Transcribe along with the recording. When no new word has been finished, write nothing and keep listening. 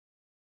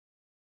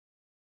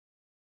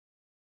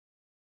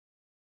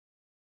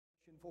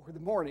For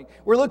the morning.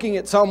 We're looking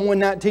at Psalm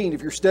 119.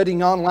 If you're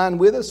studying online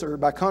with us or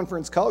by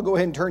conference call, go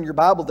ahead and turn your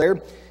Bible there.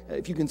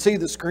 If you can see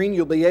the screen,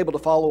 you'll be able to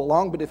follow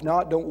along, but if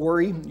not, don't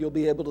worry. You'll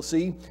be able to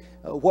see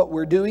what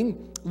we're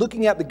doing.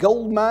 Looking at the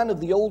gold mine of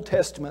the Old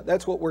Testament.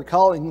 That's what we're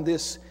calling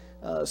this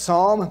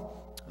psalm.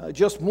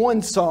 Just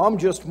one psalm,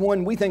 just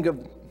one. We think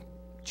of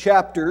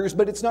chapters,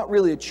 but it's not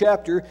really a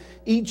chapter.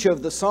 Each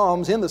of the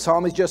psalms in the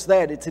psalm is just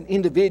that. It's an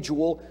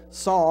individual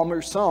psalm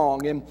or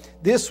song. And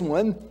this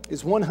one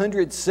is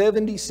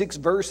 176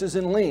 verses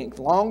in length,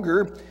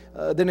 longer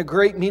than a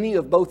great many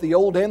of both the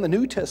Old and the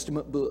New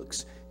Testament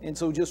books. And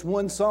so just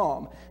one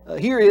psalm.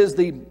 Here is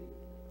the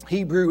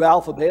Hebrew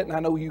alphabet, and I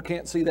know you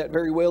can't see that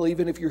very well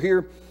even if you're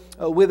here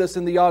with us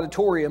in the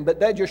auditorium, but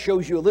that just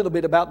shows you a little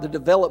bit about the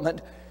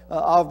development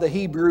of the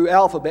Hebrew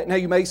alphabet. Now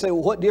you may say,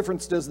 well, what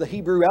difference does the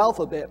Hebrew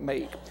alphabet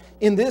make?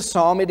 In this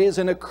psalm, it is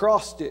an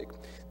acrostic.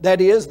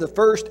 That is, the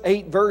first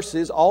 8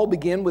 verses all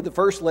begin with the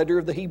first letter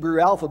of the Hebrew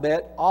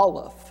alphabet,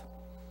 Aleph.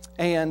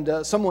 And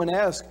someone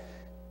asked,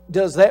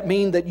 does that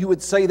mean that you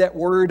would say that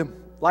word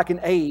like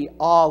an A,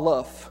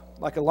 Aleph,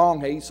 like a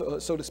long A,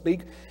 so to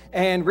speak?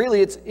 And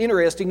really, it's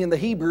interesting in the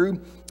Hebrew,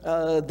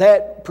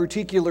 that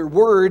particular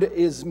word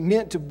is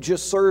meant to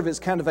just serve as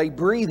kind of a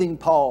breathing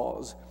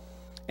pause.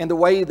 And the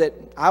way that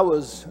I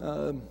was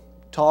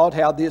taught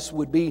how this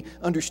would be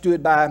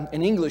understood by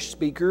an English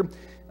speaker,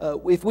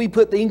 if we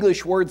put the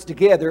English words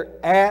together,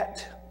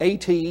 at,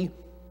 A-T,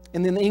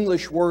 and then the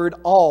English word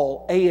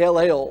all,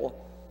 A-L-L,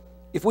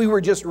 if we were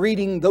just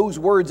reading those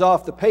words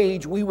off the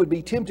page, we would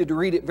be tempted to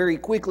read it very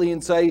quickly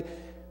and say,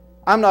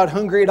 I'm not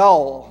hungry at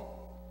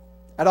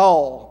all.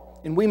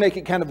 And we make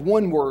it kind of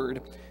one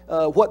word.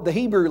 What the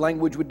Hebrew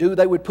language would do,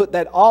 they would put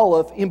that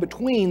Aleph in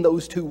between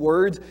those two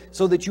words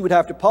so that you would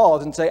have to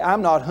pause and say,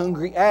 I'm not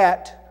hungry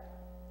at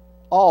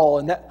all.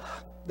 And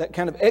that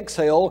kind of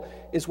exhale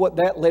is what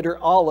that letter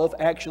Aleph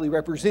actually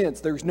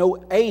represents. There's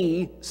no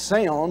A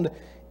sound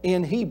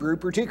in Hebrew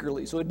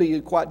particularly, so it'd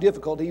be quite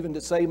difficult even to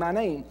say my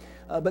name.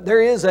 But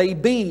there is a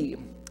B,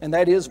 and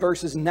that is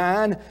verses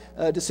 9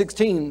 to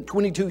 16,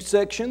 22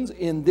 sections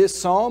in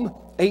this psalm,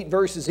 8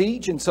 verses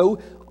each, and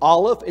so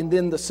Aleph, and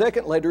then the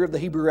second letter of the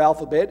Hebrew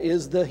alphabet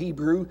is the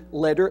Hebrew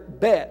letter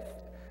Beth.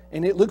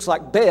 And it looks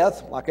like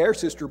Beth, like our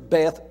sister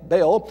Beth,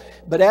 Bell,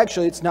 but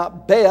actually it's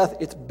not Beth,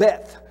 it's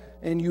Beth.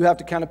 And you have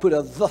to kind of put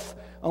a th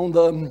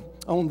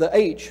on the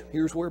H.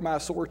 Here's where my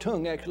sore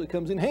tongue actually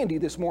comes in handy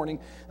this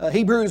morning.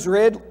 Hebrew is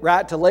read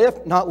right to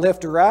left, not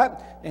left to right.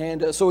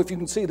 And so if you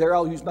can see there,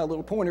 I'll use my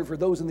little pointer for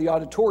those in the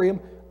auditorium.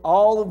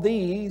 All of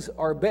these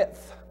are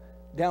Beth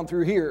down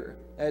through here.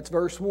 That's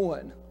verse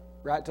 1,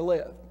 right to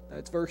left.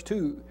 That's verse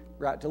 2,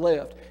 right to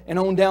left. And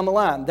on down the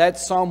line.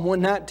 That's Psalm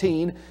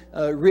 119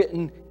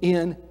 written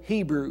in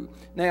Hebrew.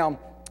 Now,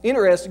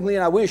 interestingly,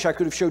 and I wish I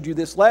could have showed you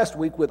this last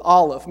week with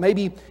Aleph.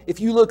 Maybe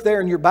if you look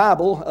there in your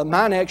Bible,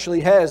 mine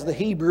actually has the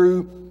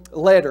Hebrew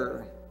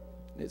letter.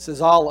 It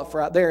says Aleph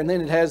right there. And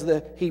then it has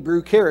the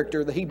Hebrew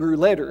character, the Hebrew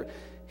letter.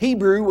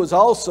 Hebrew was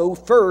also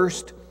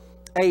first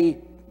a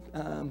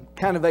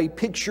kind of a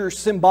picture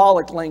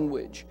symbolic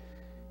language.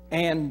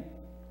 And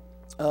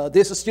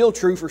this is still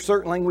true for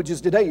certain languages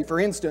today. For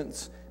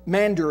instance,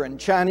 Mandarin,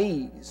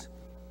 Chinese,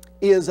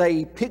 is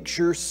a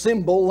picture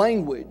symbol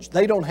language.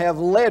 They don't have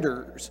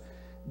letters.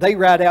 They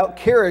write out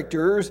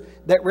characters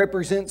that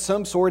represent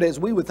some sort, as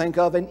we would think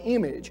of, an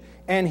image.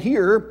 And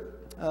here,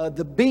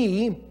 the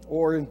B,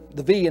 or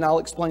the V, and I'll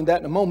explain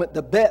that in a moment,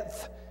 the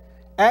Beth,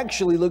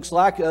 actually looks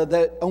like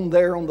that on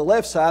there on the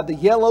left side, the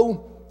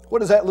yellow. What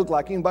does that look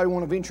like? Anybody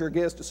want to venture a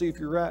guess to see if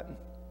you're right?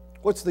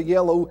 What's the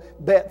yellow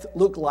Beth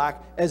look like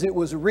as it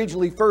was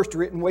originally first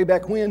written way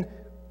back when?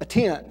 A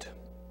tent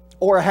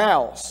or a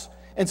house.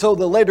 And so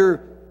the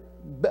letter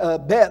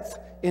Beth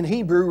in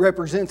Hebrew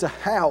represents a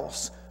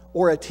house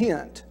or a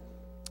tent.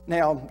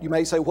 Now, you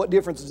may say, what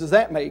difference does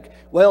that make?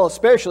 Well,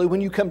 especially when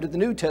you come to the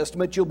New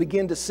Testament, you'll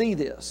begin to see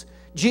this.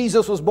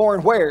 Jesus was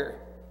born where?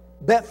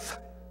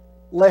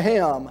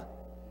 Bethlehem.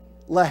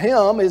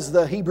 Lahem is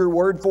the Hebrew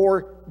word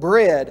for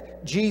bread.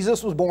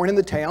 Jesus was born in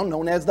the town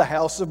known as the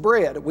house of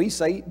bread. We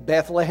say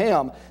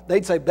Bethlehem.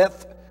 They'd say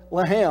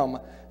Bethlehem.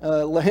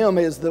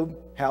 Lahem is the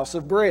house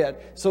of bread.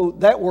 So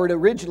that word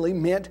originally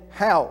meant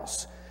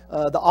house.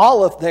 The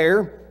Aleph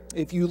there,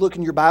 if you look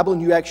in your Bible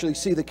and you actually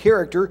see the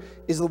character,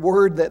 is the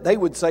word that they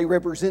would say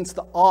represents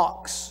the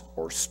ox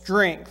or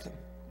strength.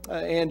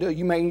 And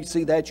you may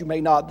see that, you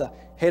may not, the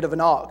head of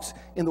an ox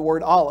in the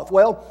word Aleph.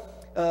 Well,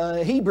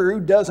 Hebrew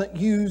doesn't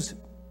use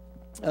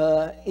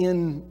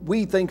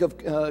we think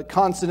of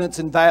consonants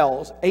and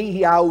vowels,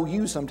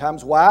 A-E-I-O-U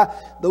sometimes. Why?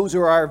 Those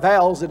are our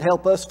vowels that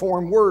help us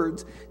form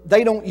words.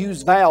 They don't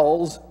use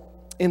vowels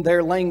in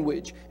their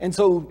language. And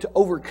so to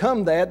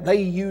overcome that,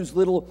 they use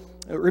little,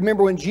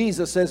 remember when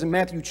Jesus says in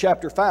Matthew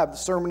chapter 5, the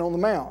Sermon on the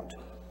Mount,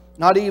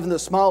 not even the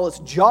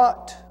smallest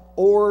jot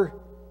or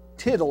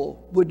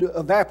tittle would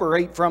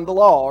evaporate from the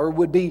law or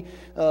would be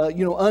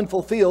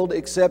unfulfilled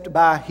except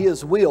by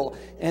His will.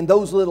 And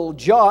those little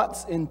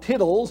jots and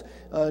tittles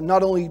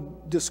not only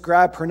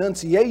describe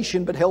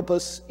pronunciation but help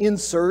us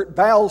insert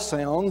vowel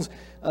sounds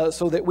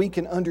so that we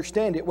can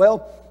understand it.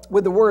 Well,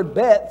 with the word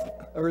Beth,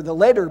 or the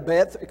letter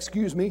Beth,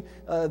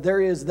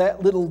 there is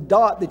that little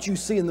dot that you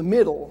see in the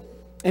middle.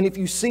 And if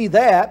you see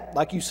that,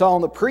 like you saw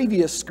on the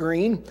previous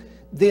screen,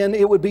 then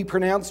it would be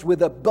pronounced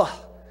with a B,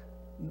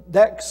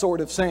 that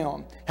sort of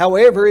sound.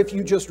 However, if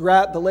you just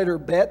write the letter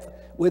Beth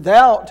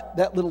without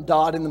that little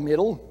dot in the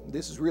middle,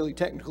 this is really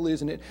technical,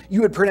 isn't it?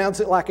 You would pronounce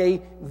it like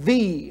a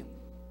V.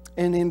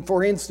 And then,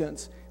 for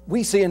instance,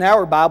 we see in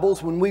our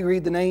Bibles when we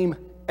read the name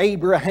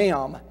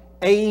Abraham,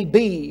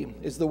 A-B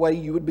is the way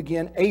you would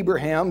begin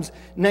Abraham's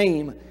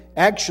name.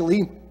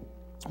 Actually,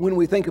 when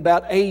we think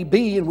about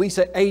A-B and we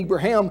say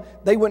Abraham,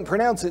 they wouldn't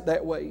pronounce it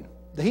that way.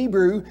 The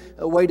Hebrew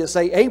way to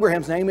say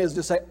Abraham's name is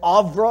to say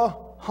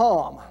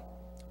Avraham.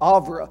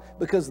 Avra,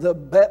 because the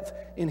Beth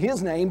in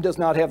his name does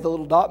not have the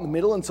little dot in the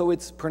middle, and so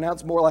it's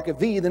pronounced more like a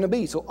V than a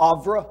B. So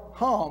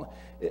Avraham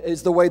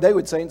is the way they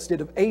would say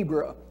instead of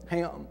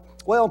Abraham.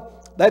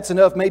 Well, that's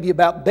enough maybe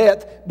about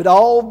Beth, but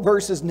all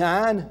verses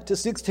 9 to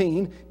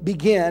 16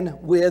 begin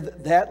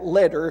with that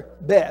letter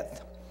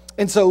Beth.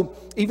 And so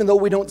even though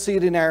we don't see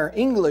it in our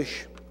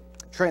English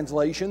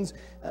translations,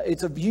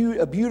 it's a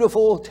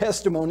beautiful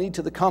testimony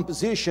to the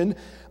composition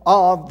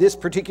of this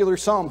particular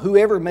psalm.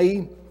 Whoever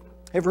may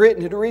have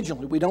written it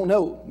originally, we don't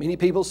know. Many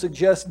people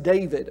suggest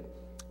David.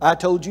 I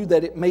told you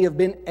that it may have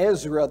been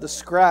Ezra, the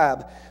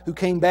scribe, who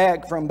came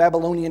back from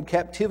Babylonian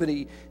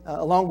captivity,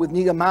 along with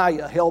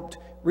Nehemiah, helped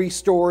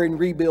restore and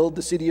rebuild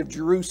the city of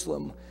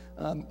Jerusalem.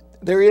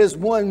 There is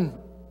one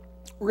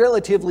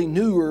relatively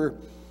newer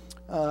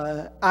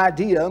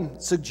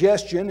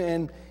suggestion,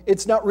 and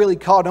it's not really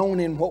caught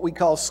on in what we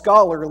call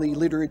scholarly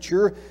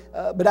literature,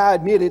 but I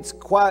admit it's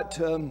quite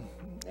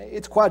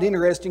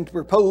interesting to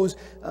propose.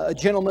 A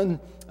gentleman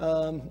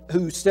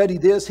who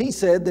studied this, he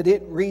said that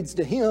it reads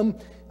to him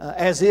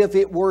as if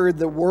it were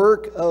the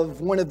work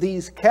of one of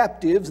these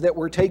captives that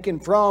were taken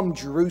from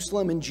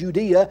Jerusalem and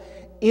Judea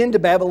into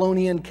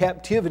Babylonian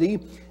captivity,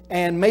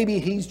 and maybe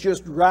he's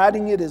just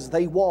writing it as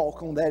they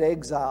walk on that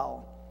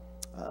exile.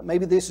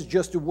 Maybe this is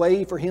just a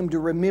way for him to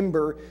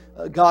remember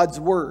God's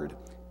Word.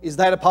 Is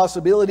that a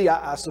possibility?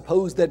 I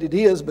suppose that it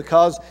is,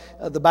 because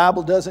the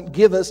Bible doesn't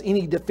give us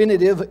any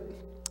definitive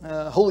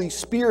Holy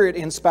Spirit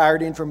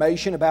inspired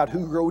information about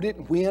who wrote it,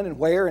 and when, and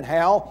where, and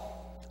how.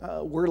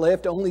 We're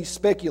left to only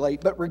speculate.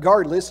 But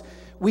regardless,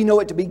 we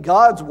know it to be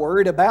God's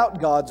Word about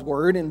God's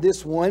Word, and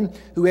this one,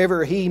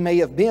 whoever he may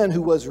have been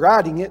who was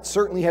writing it,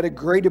 certainly had a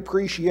great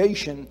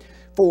appreciation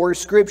for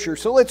Scripture.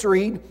 So let's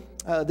read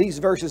these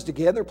verses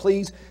together.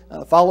 Please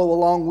follow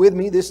along with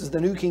me. This is the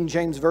New King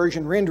James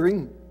Version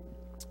rendering.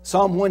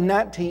 Psalm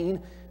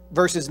 119,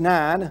 verses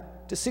 9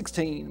 to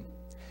 16.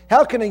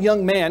 How can a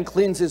young man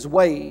cleanse his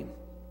way?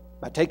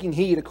 By taking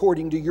heed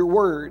according to your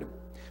word.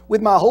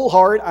 With my whole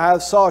heart I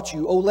have sought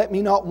you. Oh, let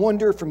me not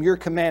wander from your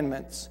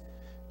commandments.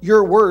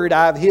 Your word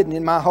I have hidden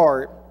in my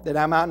heart, that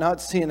I might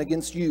not sin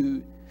against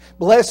you.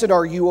 Blessed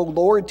are you, O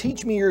Lord.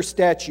 Teach me your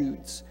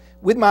statutes.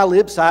 With my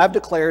lips I have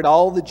declared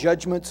all the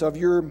judgments of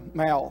your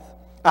mouth.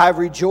 I have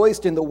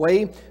rejoiced in the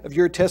way of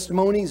your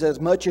testimonies as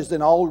much as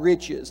in all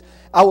riches.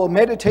 I will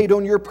meditate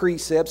on your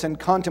precepts and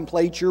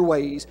contemplate your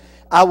ways.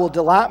 I will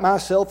delight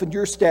myself in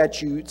your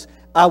statutes.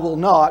 I will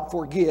not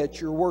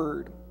forget your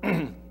word.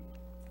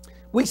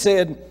 We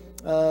said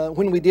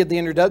when we did the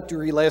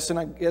introductory lesson,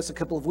 I guess a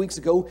couple of weeks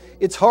ago,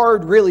 it's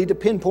hard really to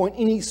pinpoint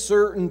any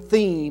certain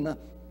theme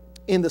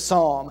in the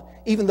psalm.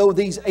 Even though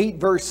these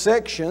 8-verse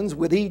sections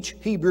with each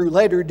Hebrew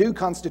letter do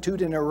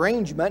constitute an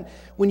arrangement,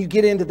 when you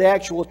get into the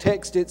actual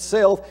text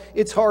itself,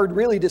 it's hard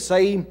really to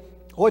say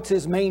what's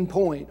his main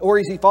point, or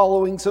is he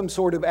following some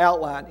sort of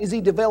outline? Is he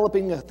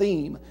developing a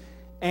theme?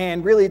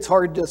 And really it's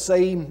hard to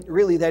say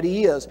really that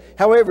he is.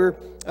 However,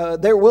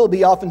 there will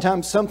be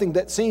oftentimes something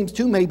that seems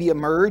to maybe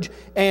emerge,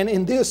 and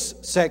in this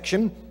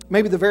section,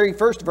 maybe the very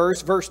first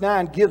verse, verse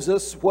 9, gives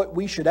us what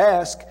we should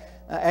ask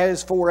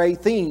as for a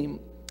theme.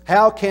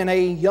 How can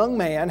a young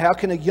man, how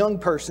can a young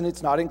person,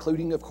 it's not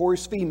including, of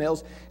course,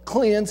 females,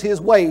 cleanse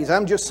his ways?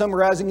 I'm just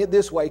summarizing it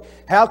this way.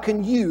 How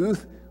can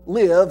youth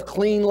live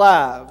clean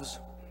lives?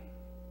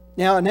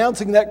 Now,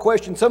 announcing that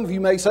question, some of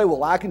you may say,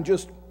 well, I can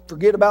just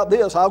forget about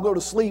this. I'll go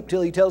to sleep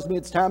till he tells me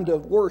it's time to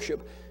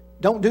worship.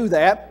 Don't do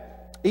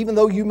that. Even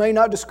though you may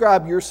not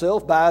describe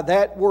yourself by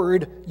that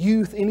word,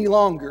 youth, any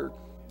longer,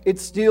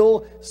 it's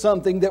still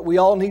something that we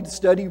all need to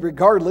study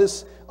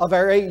regardless of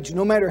our age.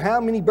 No matter how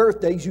many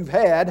birthdays you've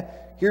had,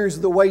 here's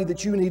the way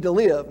that you need to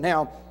live.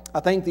 Now, I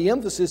think the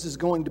emphasis is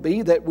going to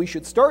be that we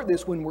should start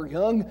this when we're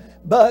young,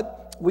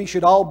 but we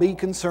should all be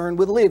concerned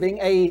with living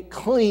a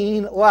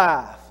clean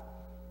life.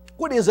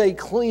 What is a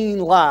clean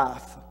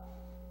life?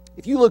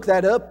 If you look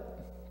that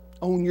up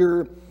on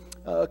your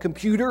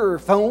computer or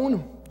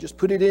phone, just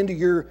put it into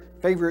your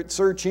favorite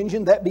search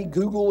engine, that be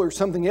Google or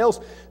something else,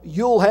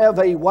 you'll have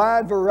a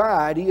wide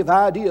variety of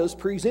ideas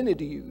presented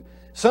to you.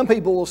 Some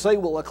people will say,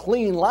 well, a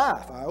clean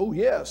life. Oh,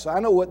 yes,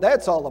 I know what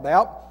that's all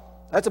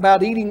about. That's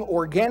about eating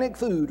organic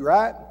food,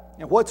 right?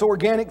 And what's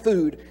organic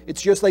food?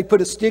 It's just they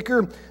put a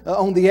sticker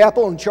on the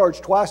apple and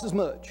charge twice as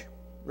much,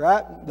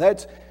 right?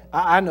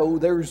 I know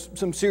there's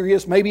some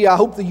serious, maybe I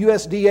hope the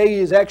USDA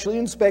is actually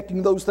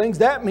inspecting those things.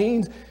 That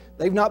means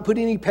They've not put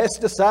any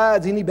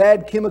pesticides, any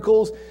bad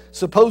chemicals.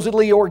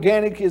 Supposedly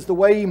organic is the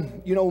way,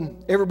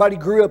 everybody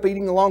grew up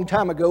eating a long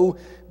time ago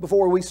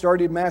before we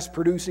started mass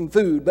producing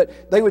food.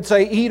 But they would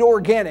say, eat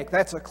organic.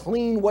 That's a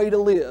clean way to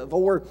live.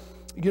 Or,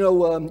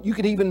 you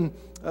could even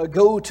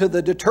go to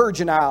the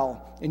detergent aisle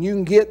and you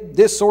can get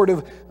this sort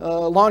of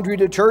laundry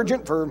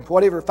detergent for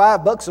whatever,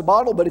 $5 a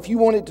bottle. But if you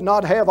want it to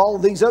not have all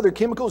of these other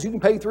chemicals, you can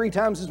pay 3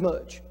 times as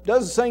much.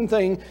 Does the same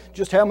thing,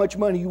 just how much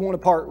money you want to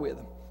part with.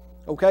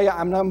 Okay,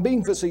 I'm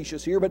being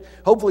facetious here, but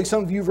hopefully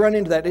some of you have run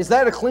into that. Is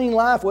that a clean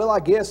life? Well, I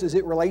guess as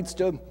it relates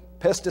to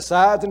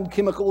pesticides and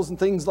chemicals and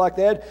things like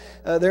that,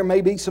 there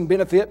may be some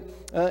benefit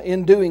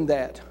in doing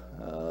that.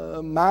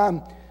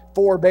 My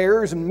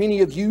forebears, and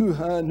many of you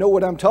know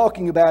what I'm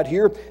talking about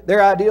here,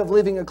 their idea of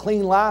living a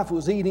clean life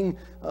was eating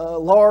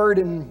lard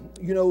and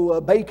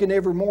bacon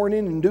every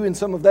morning and doing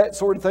some of that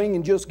sort of thing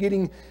and just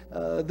getting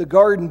the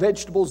garden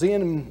vegetables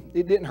in, and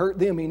it didn't hurt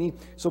them any.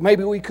 So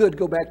maybe we could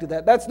go back to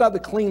that. That's not the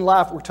clean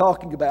life we're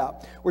talking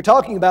about. We're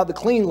talking about the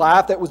clean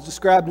life that was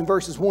described in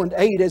verses 1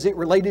 to 8 as it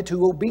related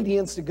to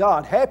obedience to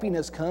God.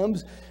 Happiness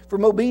comes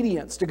from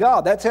obedience to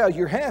God. That's how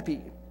you're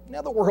happy.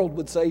 Now the world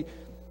would say,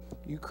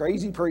 "You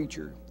crazy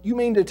preacher. You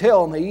mean to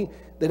tell me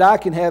that I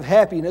can have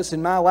happiness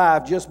in my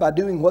life just by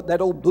doing what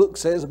that old book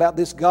says about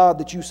this God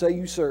that you say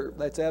you serve?"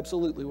 That's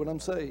absolutely what I'm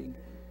saying.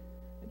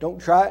 Don't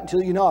try it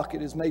until you knock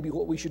it is maybe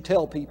what we should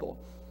tell people.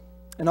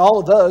 And all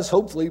of us,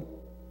 hopefully,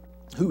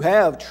 who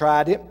have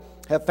tried it,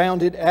 have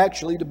found it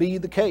actually to be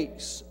the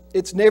case.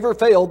 It's never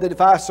failed that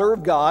if I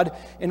serve God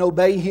and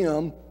obey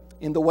Him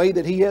in the way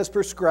that He has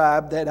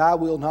prescribed, that I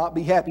will not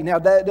be happy. Now,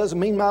 that doesn't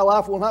mean my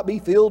life will not be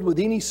filled with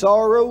any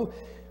sorrow.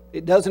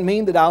 It doesn't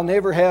mean that I'll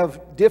never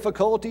have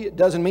difficulty. It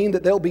doesn't mean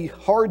that there'll be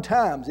hard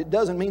times. It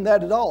doesn't mean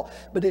that at all.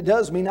 But it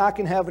does mean I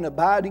can have an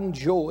abiding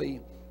joy.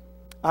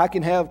 I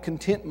can have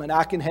contentment.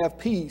 I can have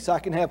peace. I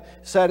can have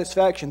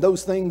satisfaction.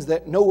 Those things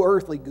that no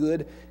earthly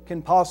good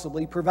can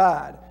possibly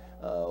provide.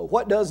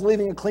 What does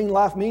living a clean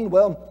life mean?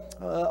 Well,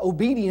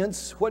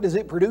 obedience, what does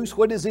it produce?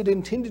 What is it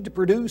intended to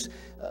produce?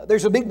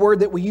 There's a big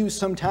word that we use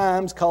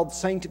sometimes called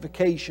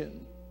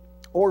sanctification,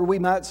 or we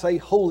might say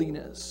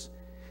holiness.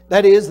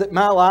 That is, that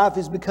my life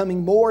is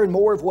becoming more and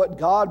more of what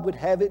God would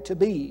have it to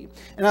be.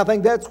 And I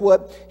think that's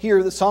what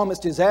here the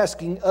psalmist is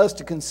asking us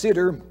to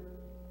consider.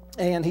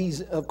 And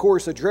he's, of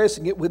course,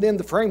 addressing it within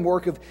the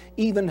framework of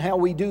even how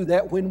we do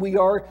that when we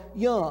are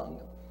young.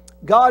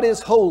 God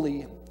is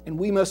holy, and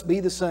we must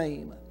be the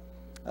same.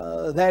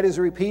 That is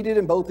repeated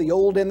in both the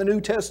Old and the New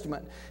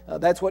Testament.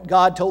 That's what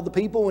God told the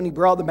people when He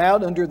brought them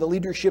out under the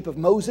leadership of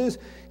Moses.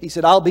 He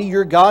said, "I'll be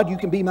your God, you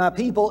can be my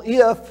people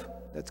if,"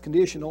 that's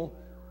conditional,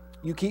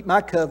 "you keep my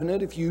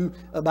covenant, if you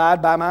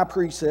abide by my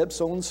precepts,"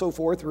 so on and so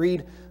forth.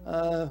 Read,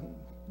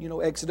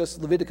 Exodus,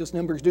 Leviticus,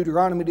 Numbers,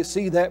 Deuteronomy to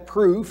see that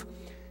proof.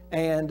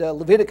 And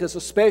Leviticus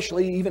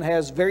especially even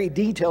has very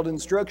detailed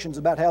instructions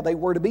about how they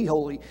were to be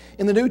holy.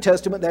 In the New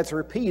Testament, that's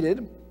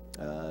repeated.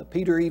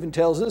 Peter even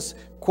tells us,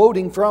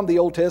 quoting from the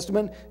Old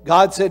Testament,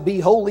 God said, "Be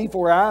holy,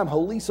 for I am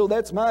holy." So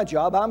that's my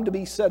job. I'm to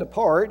be set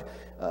apart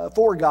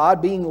for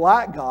God, being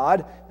like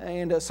God.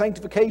 And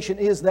sanctification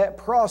is that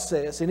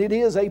process, and it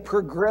is a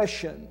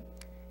progression.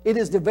 It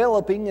is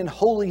developing in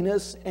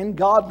holiness and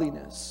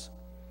godliness.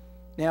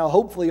 Now,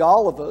 hopefully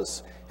all of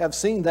us have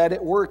seen that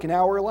at work in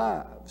our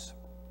lives.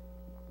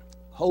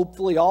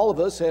 Hopefully all of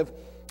us have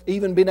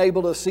even been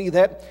able to see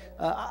that.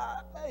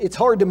 It's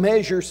hard to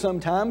measure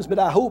sometimes, but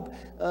I hope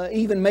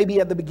even maybe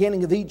at the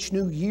beginning of each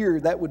new year,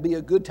 that would be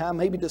a good time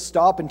maybe to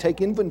stop and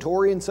take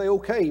inventory and say,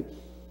 okay,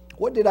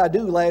 what did I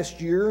do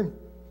last year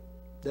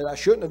that I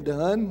shouldn't have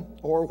done?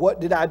 Or what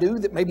did I do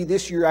that maybe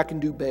this year I can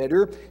do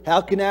better?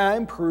 How can I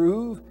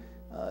improve?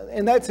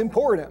 And that's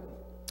important.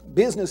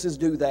 Businesses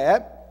do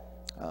that.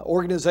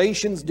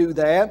 Organizations do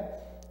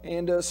that.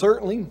 And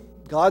certainly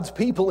God's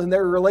people in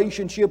their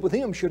relationship with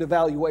Him should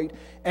evaluate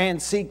and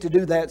seek to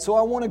do that. So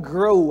I want to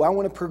grow. I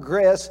want to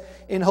progress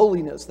in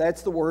holiness.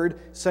 That's the word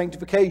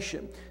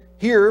sanctification.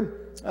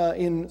 Here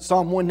in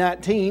Psalm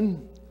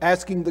 119,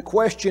 asking the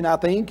question, I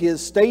think,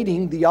 is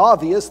stating the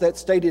obvious that's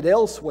stated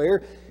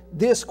elsewhere.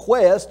 This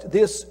quest,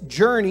 this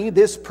journey,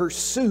 this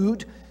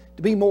pursuit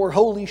to be more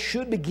holy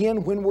should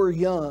begin when we're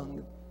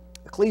young.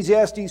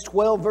 Ecclesiastes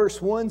 12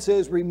 verse 1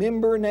 says,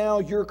 "Remember now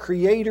your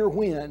Creator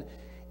when?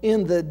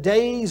 In the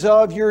days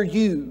of your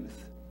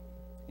youth."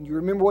 And you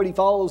remember what he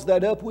follows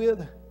that up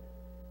with?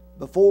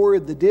 "Before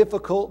the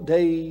difficult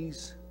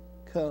days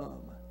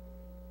come."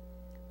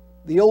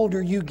 The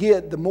older you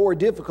get, the more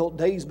difficult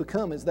days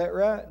become. Is that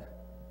right?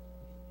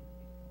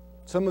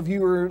 Some of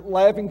you are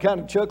laughing, kind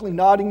of chuckling,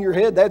 nodding your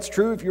head. That's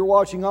true. If you're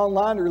watching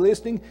online or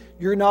listening,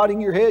 you're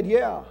nodding your head,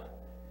 yeah.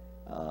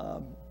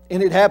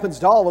 And it happens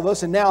to all of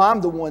us, and now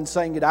I'm the one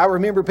saying it. I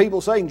remember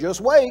people saying,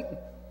 "Just wait."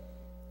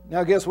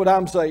 Now guess what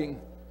I'm saying?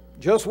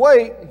 Just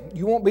wait.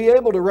 You won't be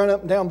able to run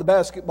up and down the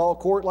basketball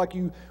court like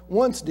you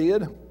once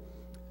did.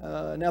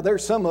 Now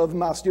there's some of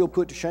them I still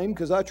put to shame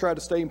because I try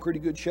to stay in pretty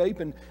good shape,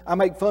 and I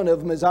make fun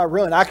of them as I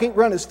run. I can't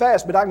run as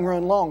fast, but I can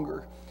run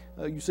longer.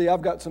 You see,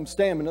 I've got some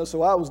stamina,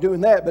 so I was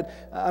doing that. But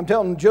I'm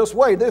telling them, just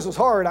wait. This is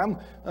hard.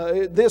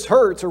 This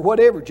hurts or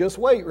whatever. Just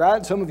wait,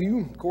 right? Some of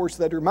you, of course,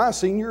 that are my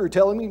senior are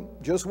telling me,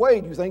 just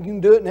wait. You think you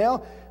can do it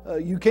now?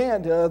 You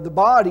can't. The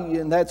body,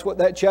 and that's what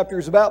that chapter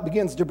is about,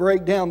 begins to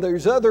break down.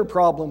 There's other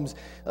problems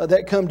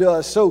that come to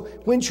us. So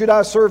when should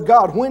I serve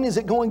God? When is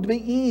it going to be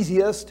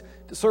easiest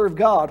to serve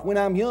God? When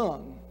I'm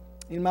young,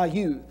 in my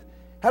youth.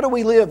 How do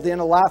we live then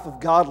a life of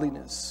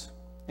godliness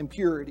and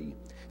purity?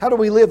 How do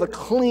we live a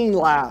clean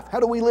life? How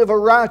do we live a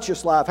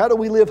righteous life? How do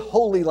we live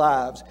holy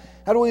lives?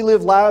 How do we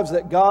live lives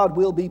that God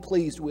will be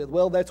pleased with?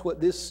 Well, that's what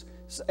this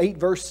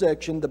 8-verse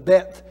section, the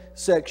Beth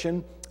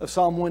section of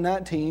Psalm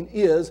 119,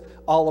 is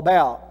all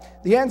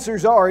about. The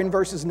answers are in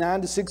verses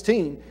 9 to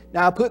 16.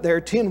 Now, I put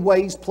there 10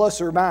 ways plus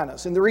or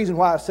minus. And the reason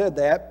why I said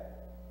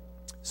that,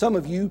 some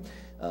of you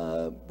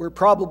were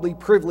probably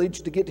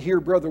privileged to get to hear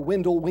Brother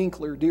Wendell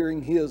Winkler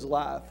during his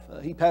life.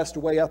 He passed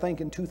away, I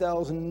think, in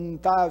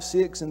 2005,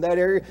 6 in that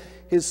area.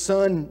 His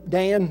son,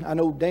 Dan, I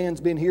know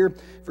Dan's been here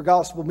for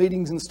gospel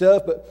meetings and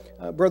stuff,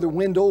 but Brother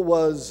Wendell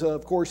was,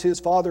 of course, his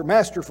father,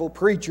 masterful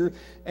preacher.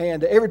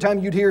 And every time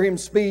you'd hear him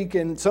speak,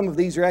 and some of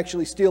these are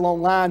actually still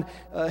online,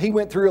 he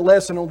went through a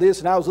lesson on this,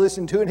 and I was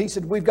listening to it, and he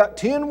said, we've got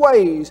 10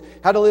 ways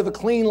how to live a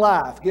clean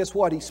life. Guess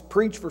what? He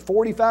preached for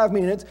 45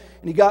 minutes,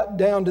 and he got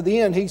down to the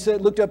end. He said,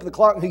 looked up at the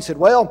clock, and he said,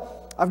 well,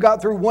 I've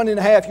got through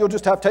 1.5. You'll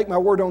just have to take my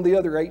word on the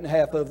other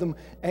 8.5 of them,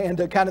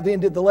 and kind of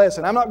ended the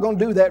lesson. I'm not going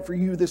to do that for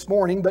you this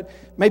morning, but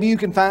maybe you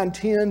can find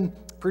 10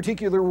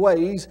 particular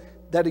ways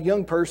that a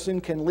young person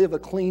can live a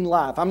clean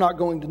life. I'm not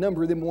going to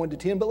number them 1 to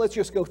 10, but let's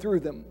just go through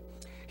them.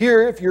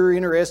 Here, if you're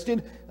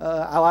interested,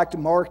 I like to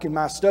mark in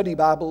my study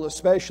Bible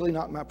especially,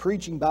 not my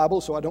preaching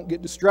Bible, so I don't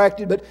get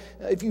distracted. But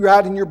if you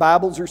write in your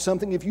Bibles or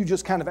something, if you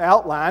just kind of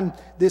outline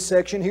this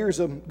section,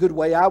 here's a good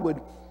way I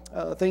would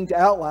think to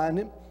outline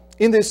it.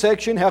 In this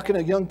section, how can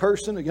a young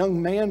person, a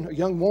young man, a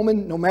young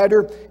woman, no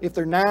matter if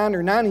they're 9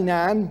 or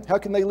 99, how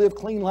can they live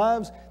clean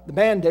lives? The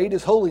mandate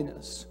is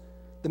holiness.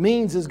 The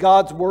means is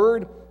God's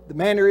Word. The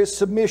manner is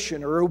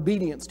submission or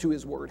obedience to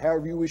His Word,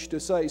 however you wish to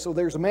say. So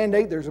there's a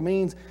mandate, there's a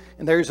means,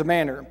 and there's a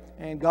manner.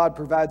 And God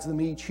provides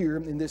them each here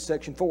in this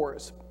section for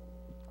us.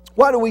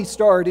 Why do we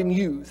start in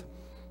youth?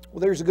 Well,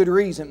 there's a good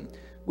reason.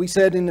 We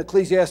said in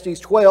Ecclesiastes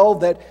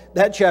 12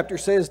 that chapter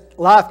says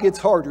life gets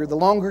harder. The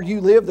longer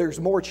you live, there's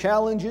more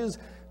challenges.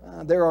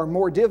 There are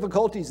more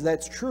difficulties.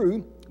 That's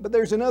true. But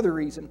there's another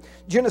reason.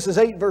 Genesis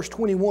 8 verse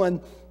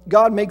 21,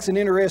 God makes an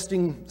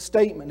interesting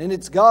statement. And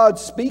it's God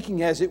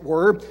speaking, as it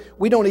were.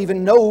 We don't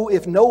even know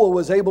if Noah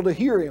was able to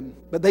hear him.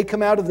 But they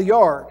come out of the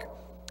ark.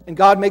 And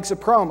God makes a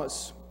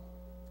promise.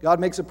 God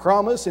makes a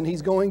promise, and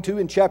He's going to,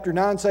 in chapter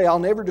 9, say, I'll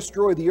never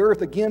destroy the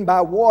earth again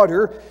by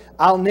water.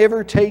 I'll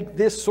never take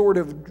this sort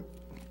of,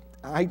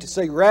 I hate to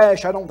say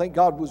rash, I don't think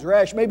God was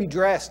rash, maybe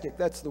drastic,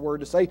 that's the word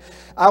to say.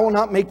 I will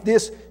not make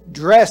this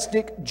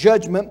drastic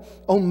judgment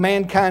on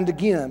mankind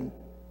again.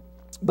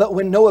 But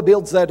when Noah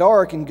builds that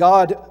ark and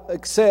God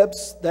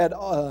accepts that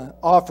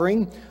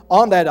offering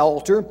on that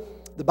altar,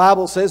 the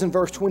Bible says in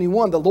verse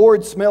 21, the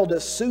Lord smelled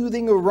a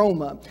soothing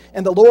aroma,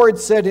 and the Lord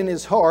said in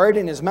His heart,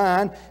 in His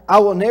mind, I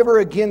will never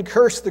again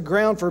curse the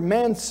ground for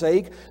man's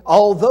sake,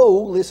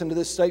 although, listen to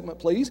this statement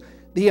please,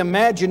 the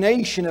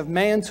imagination of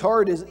man's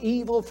heart is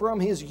evil from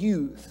his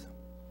youth.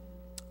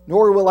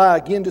 Nor will I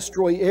again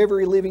destroy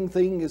every living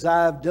thing as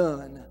I have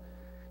done.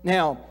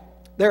 Now,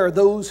 there are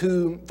those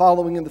who,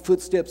 following in the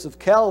footsteps of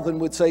Calvin,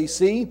 would say,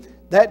 see,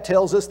 that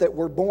tells us that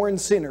we're born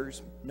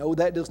sinners. No,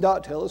 that does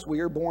not tell us we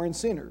are born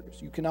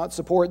sinners. You cannot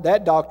support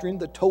that doctrine,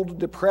 the total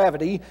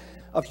depravity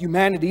of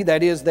humanity,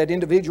 that is, that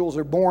individuals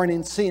are born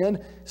in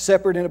sin,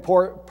 separate and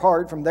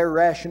apart from their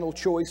rational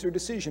choice or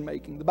decision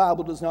making. The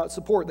Bible does not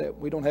support that.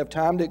 We don't have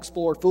time to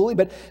explore fully,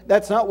 but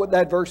that's not what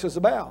that verse is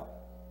about.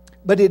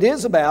 But it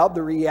is about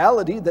the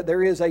reality that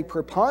there is a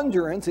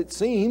preponderance, it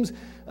seems,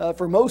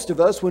 for most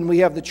of us, when we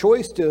have the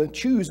choice to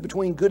choose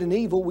between good and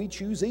evil, we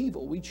choose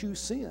evil. We choose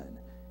sin.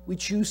 We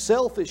choose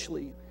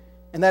selfishly.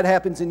 And that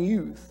happens in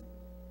youth.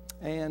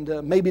 And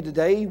maybe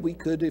today we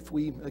could, if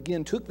we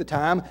again took the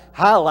time,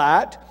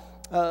 highlight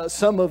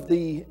some of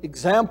the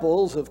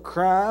examples of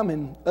crime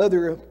and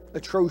other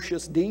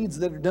atrocious deeds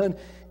that are done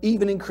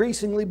even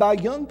increasingly by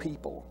young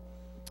people.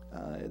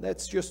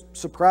 That's just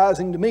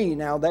surprising to me.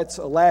 Now, that's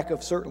a lack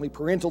of certainly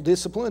parental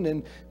discipline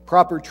and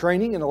proper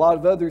training, and a lot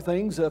of other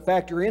things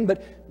factor in,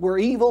 but we're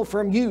evil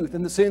from youth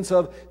in the sense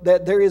of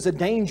that there is a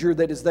danger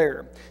that is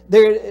there.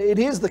 It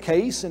is the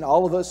case, and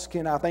all of us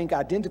can, I think,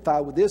 identify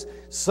with this,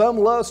 some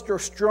lusts are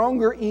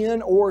stronger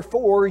in or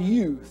for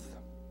youth.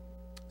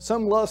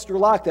 Some lusts are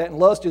like that, and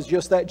lust is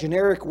just that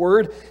generic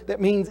word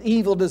that means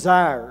evil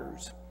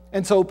desires.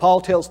 And so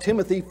Paul tells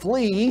Timothy,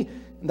 flee,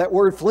 and that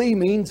word flee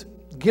means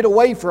get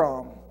away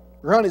from.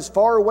 Run as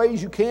far away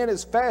as you can,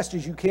 as fast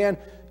as you can,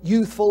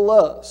 youthful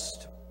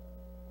lust.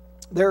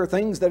 There are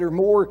things that are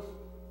more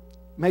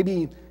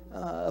maybe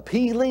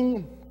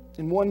appealing,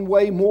 in one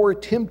way more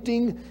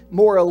tempting,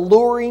 more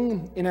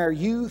alluring in our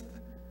youth.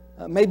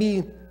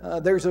 Maybe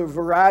there's a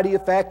variety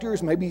of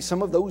factors. Maybe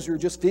some of those are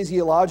just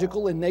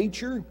physiological in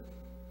nature.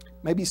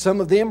 Maybe some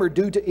of them are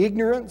due to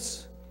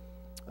ignorance.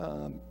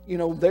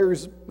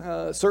 There's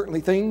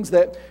certainly things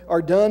that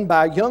are done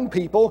by young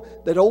people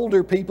that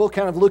older people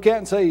kind of look at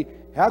and say,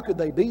 how could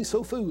they be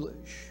so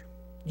foolish?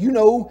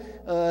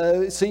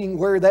 Seeing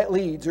where that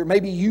leads. Or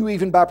maybe you,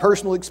 even by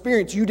personal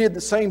experience, you did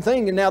the same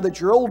thing, and now that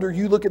you're older,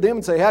 you look at them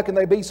and say, how can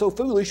they be so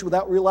foolish,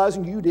 without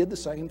realizing you did the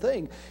same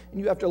thing?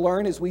 And you have to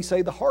learn, as we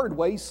say, the hard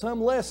way,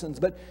 some lessons.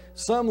 But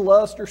some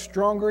lusts are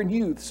stronger in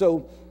youth.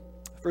 So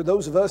for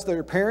those of us that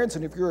are parents,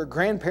 and if you're a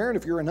grandparent,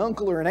 if you're an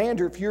uncle or an aunt,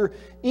 or if you're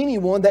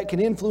anyone that can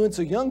influence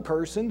a young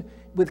person,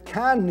 with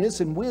kindness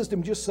and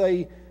wisdom, just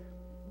say,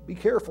 be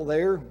careful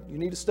there. You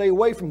need to stay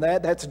away from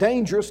that. That's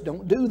dangerous.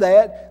 Don't do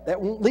that. That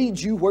won't lead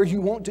you where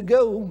you want to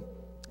go.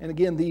 And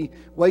again, the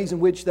ways in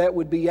which that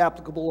would be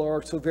applicable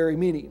are so very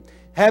many.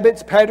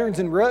 Habits, patterns,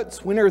 and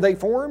ruts, when are they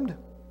formed?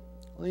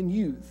 Well, in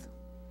youth.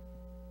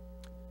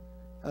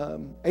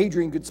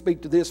 Adrian could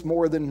speak to this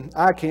more than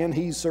I can.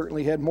 He's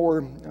certainly had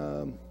more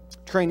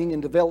training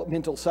in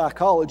developmental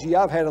psychology.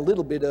 I've had a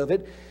little bit of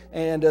it.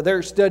 And there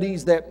are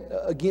studies that,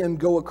 again,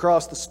 go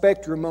across the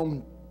spectrum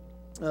on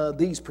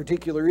these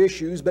particular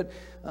issues, but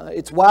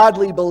it's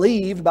widely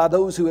believed by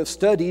those who have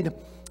studied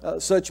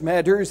such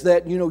matters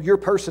that your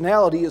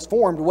personality is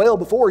formed well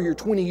before you're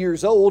 20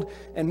 years old,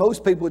 and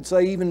most people would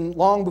say even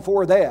long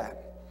before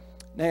that.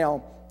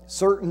 Now,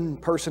 certain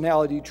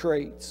personality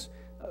traits,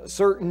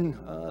 certain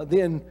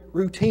then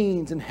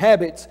routines and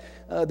habits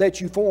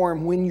that you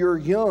form when you're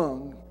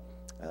young,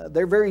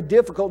 they're very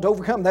difficult to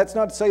overcome. That's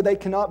not to say they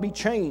cannot be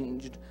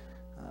changed.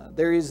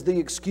 There is the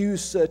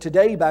excuse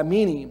today by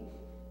many,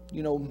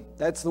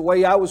 that's the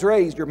way I was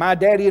raised, or my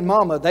daddy and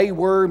mama, they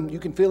were, you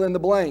can fill in the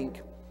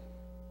blank.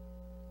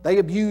 They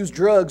abused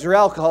drugs or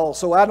alcohol,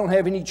 so I don't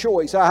have any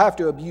choice. I have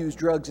to abuse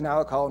drugs and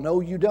alcohol. No,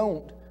 you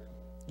don't.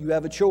 You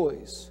have a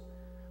choice.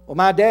 Well,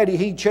 my daddy,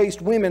 he chased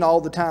women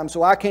all the time,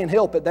 so I can't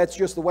help it. That's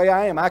just the way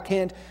I am. I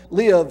can't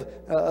live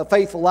a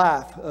faithful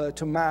life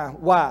to my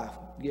wife.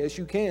 Yes,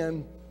 you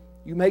can.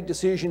 You make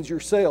decisions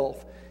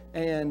yourself.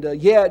 And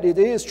yet it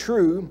is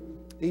true,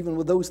 even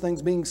with those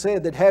things being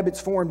said, that habits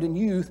formed in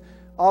youth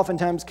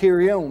oftentimes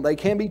carry on. They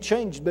can be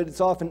changed, but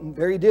it's often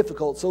very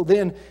difficult. So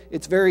then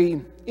it's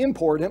very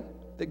important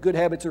that good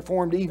habits are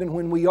formed even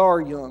when we are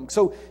young.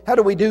 So how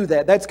do we do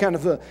that? That's kind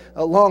of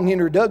a long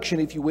introduction,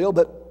 if you will,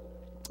 but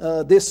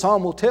this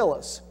psalm will tell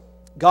us.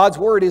 God's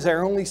word is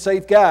our only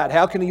safe guide.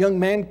 How can a young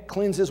man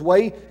cleanse his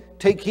way?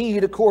 Take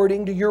heed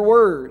according to your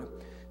word.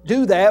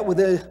 Do that with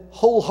a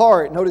whole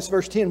heart. Notice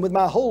verse 10, with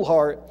my whole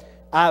heart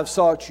I have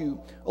sought you.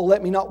 Oh,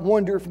 let me not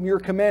wander from your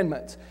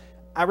commandments.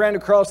 I ran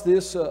across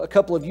this a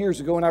couple of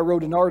years ago, and I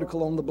wrote an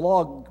article on the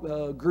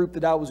blog group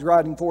that I was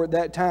writing for at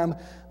that time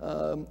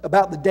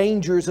about the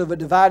dangers of a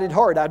divided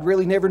heart. I'd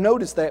really never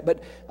noticed that,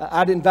 but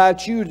I'd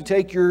invite you to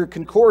take your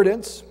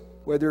concordance,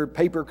 whether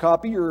paper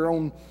copy or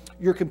on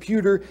your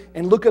computer,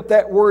 and look up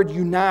that word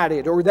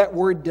united or that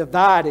word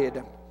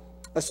divided.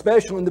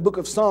 Especially in the book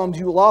of Psalms,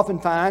 you will often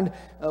find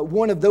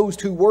one of those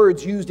two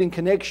words used in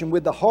connection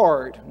with the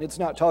heart. And it's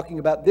not talking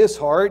about this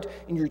heart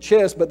in your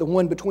chest, but the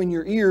one between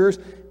your ears,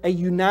 a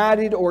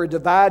united or a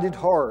divided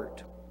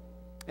heart.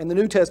 And the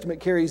New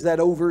Testament carries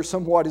that over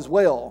somewhat as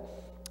well.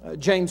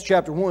 James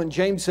chapter 1,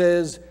 James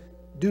says,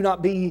 do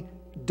not be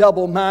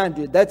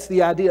double-minded. That's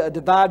the idea, a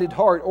divided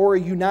heart or a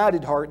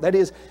united heart. That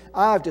is,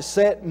 I have to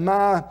set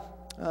my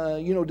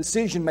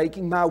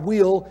decision-making, my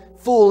will,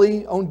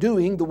 fully on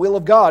doing the will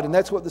of God. And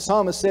that's what the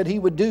psalmist said he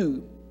would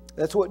do.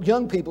 That's what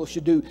young people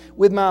should do.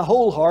 With my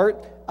whole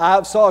heart, I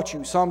have sought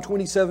you. Psalm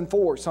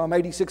 27:4, Psalm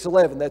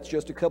 86:11. That's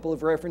just a couple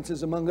of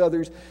references among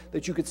others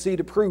that you could see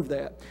to prove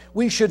that.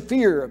 We should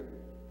fear,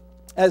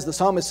 as the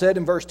psalmist said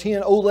in verse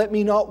 10, oh, let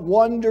me not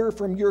wander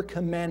from your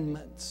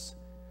commandments.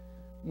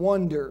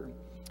 Wander.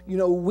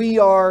 We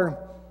are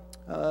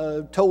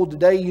told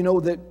today,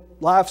 that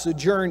life's a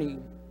journey.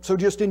 So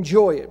just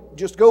enjoy it.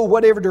 Just go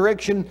whatever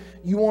direction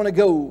you want to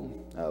go.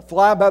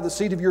 Fly by the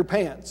seat of your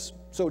pants,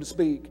 so to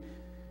speak.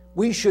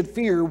 We should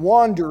fear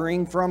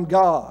wandering from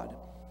God.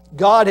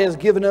 God has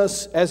given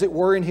us, as it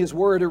were, in His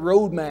Word, a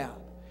roadmap.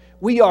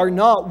 We are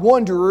not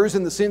wanderers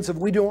in the sense of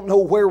we don't know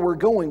where we're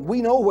going.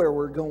 We know where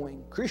we're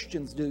going.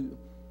 Christians do.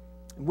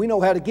 And we know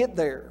how to get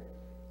there.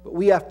 But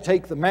we have to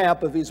take the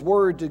map of His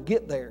Word to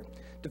get there,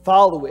 to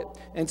follow it.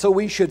 And so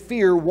we should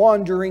fear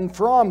wandering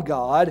from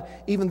God.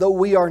 Even though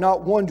we are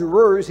not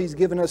wanderers, He's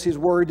given us His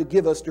Word to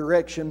give us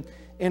direction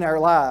in our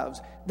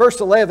lives.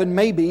 Verse 11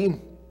 may be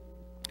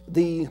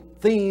the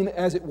theme,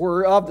 as it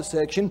were, of the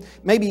section,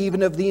 maybe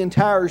even of the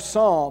entire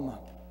psalm.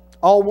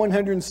 All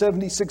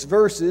 176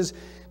 verses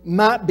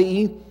might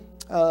be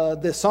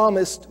the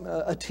psalmist's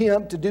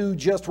attempt to do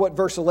just what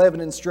verse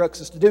 11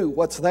 instructs us to do.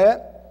 What's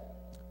that?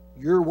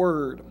 Your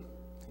word.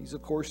 He's,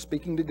 of course,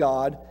 speaking to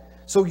God.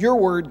 So your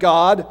word,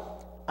 God,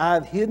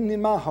 I've hidden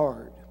in my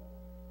heart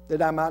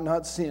that I might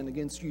not sin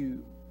against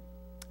you.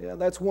 Yeah,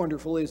 that's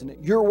wonderful, isn't it?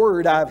 Your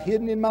word I've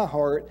hidden in my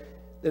heart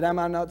that I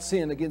might not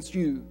sin against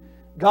you.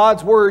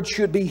 God's word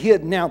should be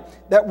hidden. Now,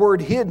 that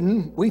word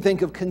hidden, we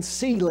think of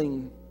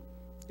concealing.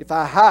 If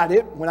I hide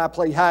it, when I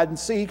play hide and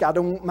seek, I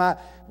don't want my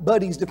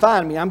buddies to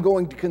find me. I'm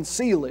going to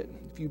conceal it.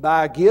 If you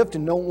buy a gift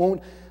and don't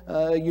want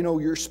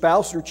your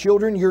spouse or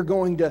children, you're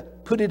going to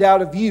put it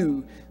out of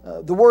view.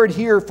 The word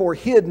here for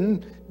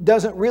hidden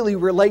doesn't really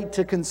relate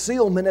to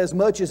concealment as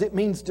much as it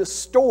means to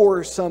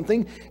store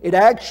something. It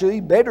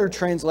actually, better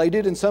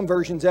translated, and some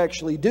versions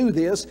actually do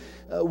this,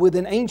 with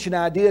an ancient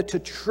idea to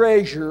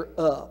treasure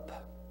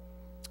up.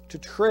 To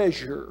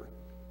treasure.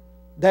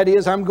 That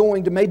is, I'm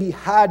going to maybe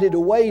hide it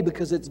away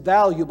because it's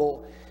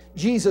valuable.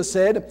 Jesus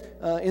said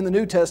in the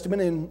New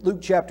Testament in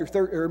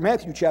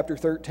Matthew chapter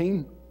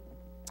 13,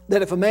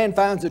 that if a man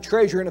finds a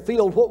treasure in a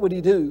field, what would he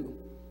do?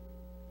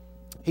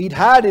 He'd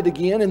hide it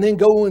again and then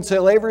go and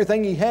sell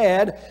everything he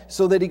had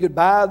so that he could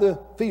buy the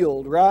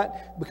field, right?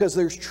 Because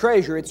there's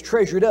treasure. It's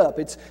treasured up.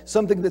 It's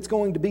something that's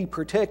going to be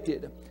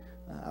protected.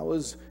 I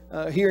was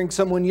hearing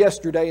someone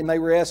yesterday and they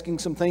were asking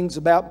some things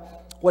about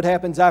what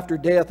happens after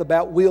death,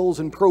 about wills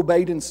and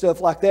probate and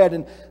stuff like that.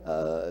 And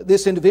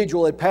this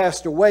individual had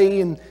passed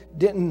away and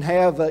didn't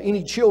have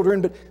any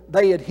children, but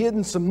they had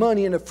hidden some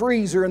money in a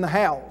freezer in the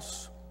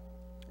house.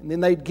 And then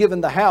they'd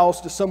given the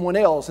house to someone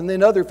else. And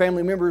then other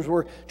family members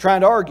were trying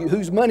to argue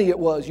whose money it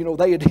was.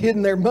 They had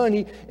hidden their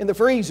money in the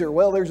freezer.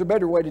 Well, there's a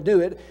better way to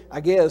do it.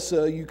 I guess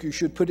you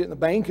should put it in the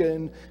bank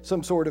and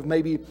some sort of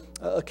maybe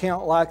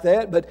account like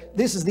that. But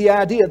this is the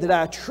idea that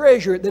I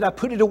treasure it, that I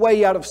put it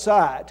away out of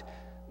sight.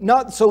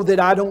 Not so that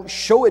I don't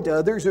show it to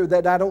others or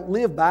that I don't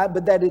live by it,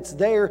 but that it's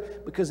there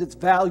because it's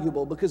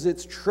valuable, because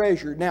it's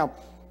treasured. Now,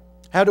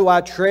 how do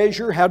I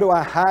treasure? How do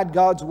I hide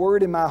God's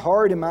Word in my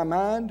heart, in my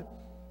mind?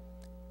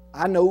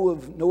 I know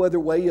of no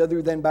other way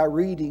other than by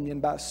reading and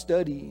by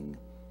studying.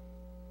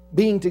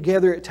 Being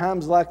together at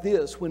times like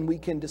this when we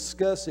can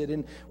discuss it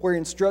and where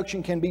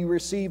instruction can be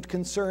received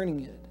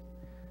concerning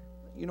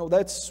it.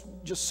 That's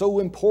just so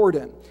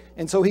important.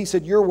 And so he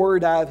said, your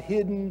word I've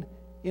hidden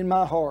in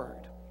my heart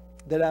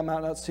that I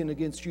might not sin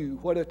against you.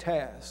 What a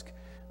task.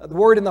 The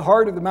word in the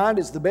heart of the mind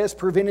is the best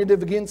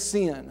preventative against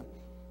sin.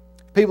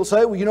 People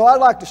say, well, I'd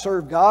like to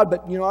serve God,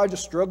 but, I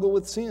just struggle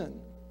with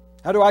sin.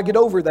 How do I get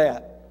over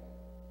that?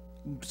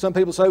 Some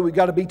people say we've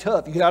got to be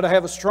tough. You've got to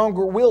have a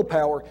stronger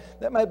willpower.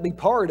 That might be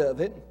part of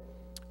it.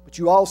 But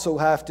you also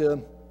have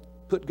to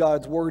put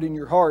God's Word in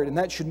your heart. And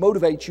that should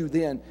motivate you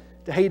then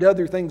to hate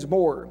other things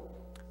more.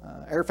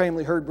 Our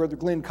family heard Brother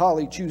Glenn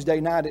Colley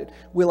Tuesday night at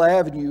Willa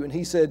Avenue. And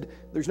he said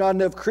there's not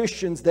enough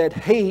Christians that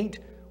hate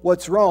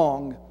what's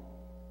wrong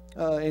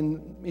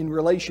in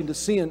relation to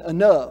sin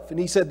enough. And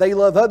he said they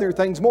love other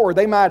things more.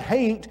 They might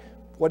hate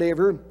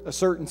whatever, a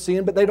certain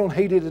sin, but they don't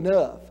hate it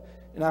enough.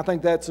 And I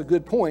think that's a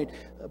good point.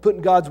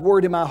 Putting God's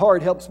Word in my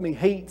heart helps me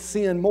hate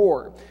sin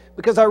more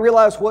because I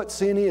realize what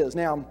sin is.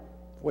 Now,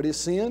 what is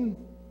sin?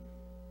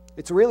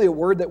 It's really a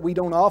word that we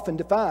don't often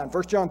define.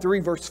 1 John 3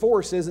 verse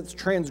 4 says it's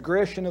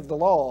transgression of the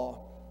law.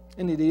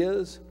 And it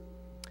is.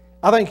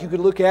 I think you could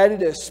look at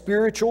it as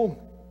spiritual,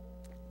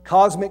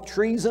 cosmic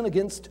treason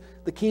against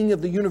the King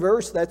of the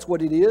universe. That's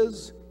what it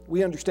is.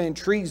 We understand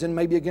treason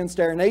maybe against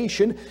our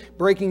nation,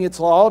 breaking its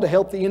law to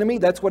help the enemy.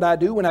 That's what I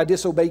do when I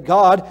disobey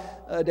God,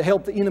 to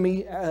help the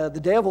enemy,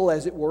 the devil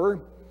as it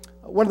were.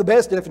 One of the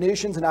best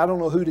definitions, and I don't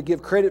know who to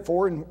give credit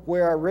for and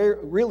where I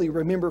really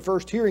remember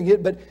first hearing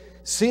it, but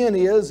sin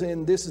is,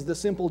 and this is the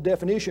simple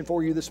definition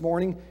for you this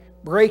morning,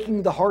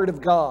 breaking the heart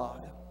of God.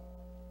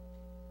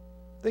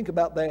 Think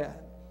about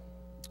that.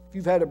 If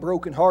you've had a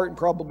broken heart, and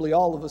probably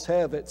all of us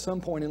have at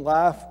some point in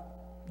life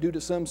due to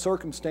some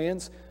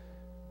circumstance,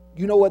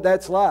 you know what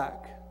that's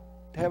like,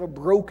 to have a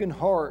broken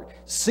heart.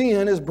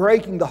 Sin is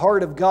breaking the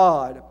heart of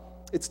God.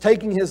 It's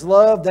taking His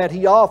love that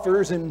He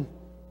offers and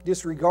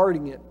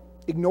disregarding it,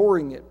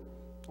 ignoring it,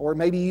 or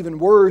maybe even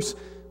worse,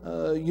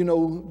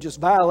 just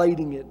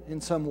violating it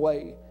in some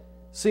way.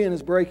 Sin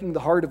is breaking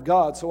the heart of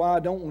God, so I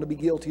don't want to be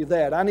guilty of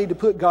that. I need to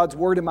put God's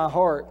Word in my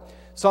heart.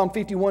 Psalm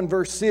 51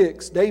 verse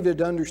 6,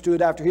 David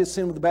understood after his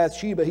sin with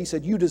Bathsheba, he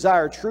said, you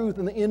desire truth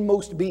in the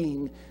inmost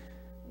being.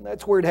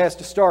 That's where it has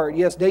to start.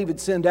 Yes, David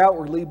sinned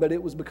outwardly, but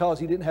it was because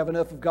he didn't have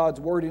enough of God's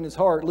Word in his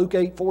heart. Luke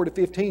 8,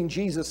 4-15,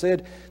 Jesus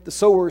said, the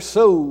sower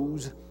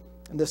sows,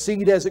 and the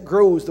seed as it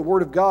grows, the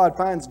Word of God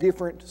finds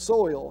different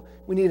soil.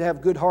 We need to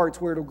have good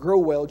hearts where it'll grow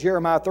well.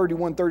 Jeremiah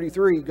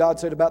 31:33, God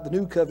said about the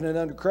new covenant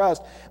under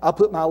Christ, I'll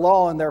put my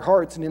law in their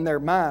hearts and in their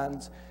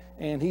minds.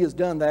 And He has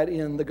done that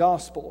in the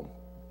gospel.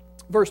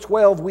 Verse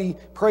 12, we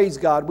praise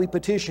God, we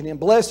petition Him.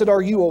 Blessed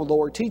are you, O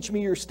Lord, teach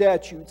me your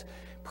statutes.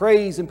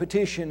 Praise and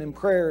petition and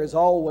prayer is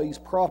always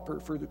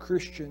proper for the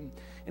Christian.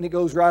 And it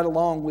goes right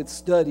along with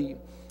study.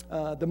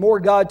 The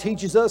more God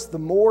teaches us, the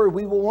more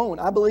we will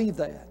want. I believe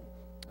that.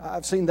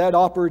 I've seen that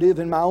operative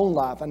in my own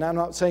life. And I'm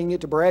not saying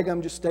it to brag,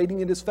 I'm just stating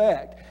it as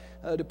fact.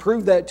 To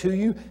prove that to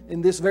you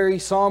in this very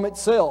psalm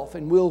itself.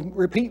 And we'll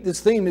repeat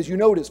this theme as you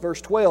notice. Verse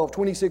 12,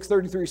 26,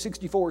 33,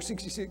 64,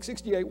 66,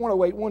 68,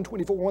 108,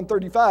 124,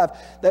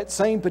 135. That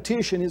same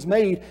petition is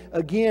made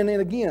again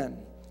and again.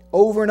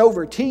 Over and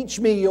over.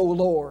 Teach me, O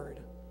Lord.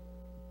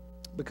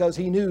 Because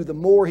he knew the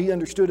more he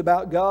understood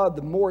about God,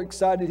 the more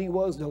excited he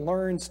was to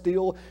learn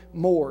still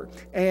more.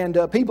 And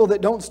people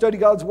that don't study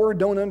God's Word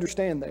don't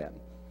understand that.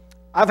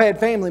 I've had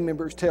family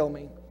members tell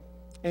me,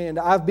 and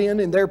I've been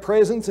in their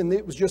presence, and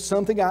it was just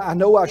something I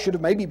know I should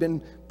have maybe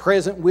been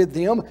present with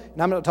them.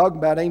 And I'm not talking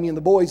about Amy and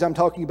the boys, I'm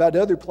talking about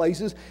other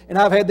places. And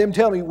I've had them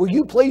tell me, will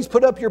you please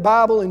put up your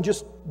Bible and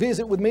just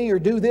visit with me or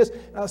do this?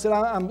 And I said,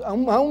 I'm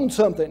on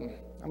something.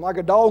 I'm like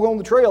a dog on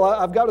the trail.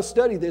 I've got to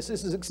study this.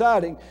 This is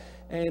exciting.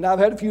 And I've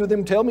had a few of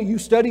them tell me, you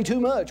study too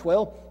much.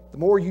 Well, the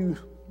more you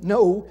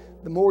know,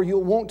 the more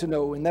you'll want to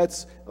know, and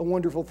that's a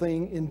wonderful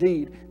thing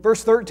indeed.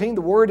 Verse 13,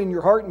 the word in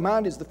your heart and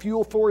mind is the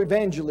fuel for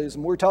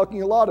evangelism. We're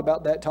talking a lot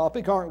about that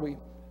topic, aren't we?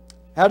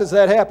 How does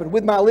that happen?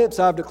 With my lips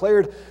I've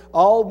declared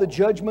all the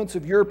judgments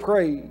of your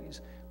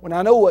praise. When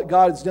I know what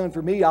God has done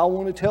for me, I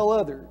want to tell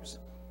others.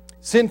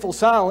 Sinful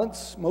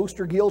silence, most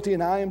are guilty,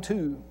 and I am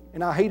too.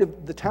 And I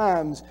hate the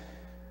times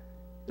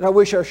that I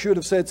wish I should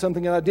have said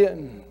something and I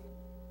didn't.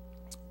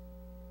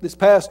 This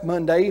past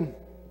Monday,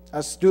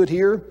 I stood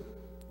here.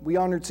 We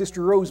honored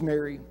Sister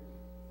Rosemary.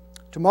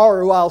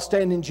 Tomorrow I'll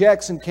stand in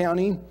Jackson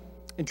County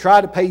and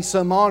try to pay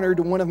some honor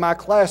to one of my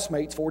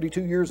classmates,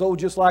 42 years old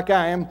just like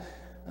I am,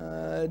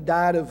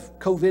 died of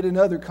COVID and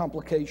other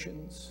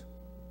complications.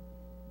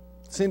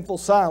 Sinful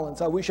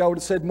silence. I wish I would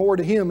have said more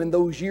to him in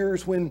those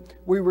years when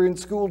we were in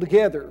school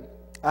together.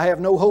 I have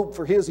no hope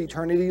for his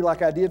eternity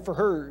like I did for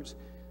hers.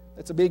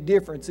 That's a big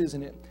difference,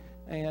 isn't it?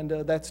 And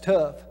that's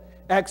tough.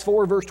 Acts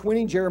 4 verse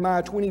 20,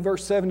 Jeremiah 20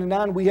 verse 7 and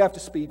 9, we have to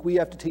speak, we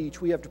have to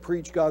teach, we have to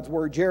preach God's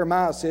word.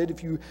 Jeremiah said,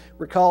 if you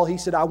recall, he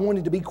said, I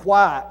wanted to be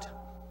quiet,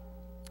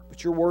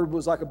 but your word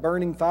was like a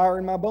burning fire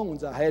in my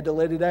bones. I had to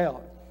let it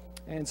out.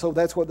 And so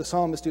that's what the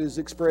psalmist is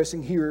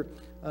expressing here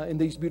in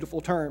these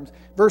beautiful terms.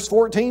 Verse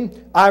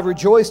 14, I've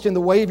rejoiced in the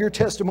way of your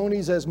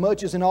testimonies as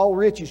much as in all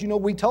riches. You know,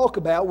 we talk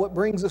about what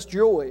brings us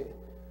joy.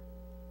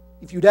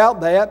 If you doubt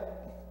that,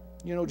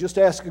 just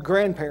ask a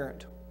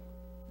grandparent.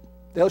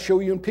 They'll show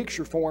you in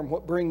picture form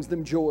what brings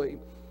them joy.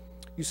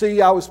 You see,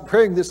 I was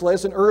preparing this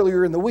lesson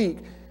earlier in the week.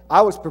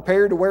 I was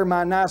prepared to wear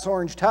my nice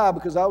orange tie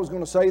because I was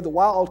going to say the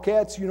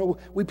Wildcats,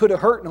 we put a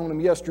hurting on them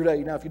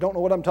yesterday. Now, if you don't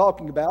know what I'm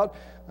talking about,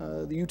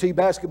 the UT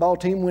basketball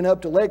team went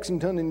up to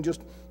Lexington and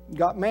just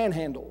got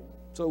manhandled.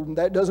 So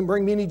that doesn't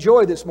bring me any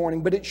joy this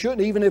morning, but it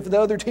shouldn't even if the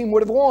other team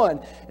would have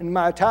won and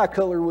my tie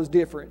color was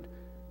different.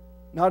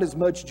 Not as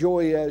much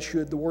joy as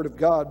should the Word of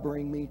God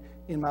bring me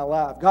in my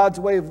life. God's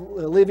way of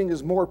living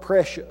is more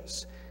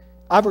precious.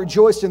 I've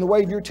rejoiced in the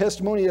way of your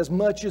testimony as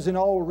much as in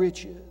all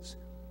riches.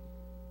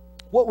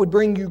 What would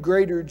bring you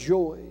greater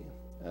joy?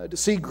 To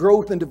see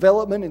growth and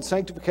development and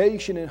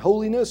sanctification and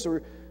holiness,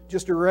 or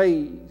just a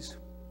raise?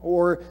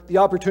 Or the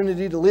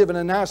opportunity to live in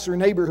a nicer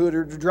neighborhood,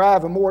 or to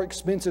drive a more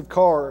expensive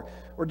car,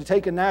 or to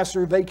take a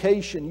nicer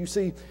vacation? You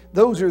see,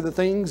 those are the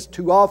things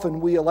too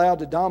often we allow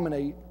to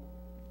dominate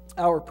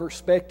our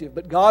perspective.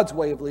 But God's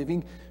way of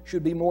living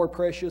should be more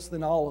precious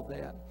than all of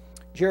that.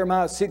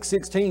 Jeremiah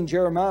 6:16,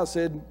 Jeremiah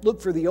said,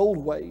 look for the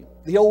old way,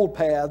 the old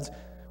paths.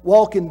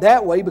 Walk in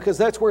that way because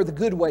that's where the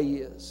good way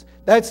is.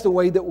 That's the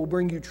way that will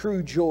bring you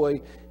true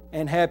joy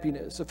and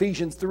happiness.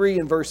 Ephesians 3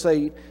 and verse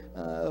 8,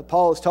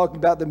 Paul is talking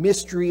about the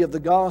mystery of the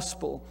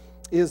gospel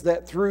is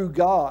that through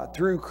God,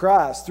 through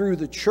Christ, through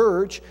the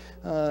church,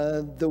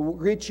 the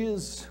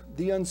riches,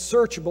 the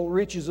unsearchable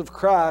riches of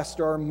Christ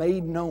are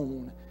made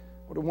known.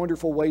 What a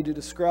wonderful way to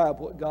describe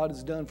what God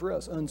has done for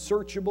us.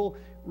 Unsearchable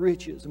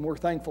riches, and we're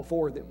thankful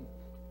for them.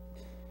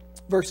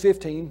 Verse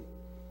 15,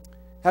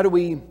 how do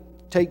we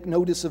take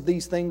notice of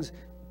these things?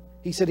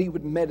 He said he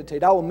would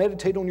meditate. I will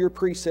meditate on your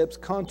precepts,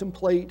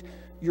 contemplate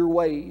your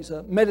ways.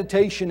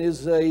 Meditation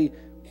is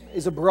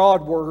a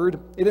broad word.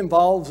 It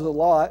involves a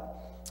lot,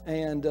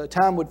 and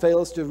time would fail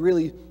us to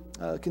really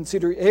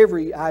consider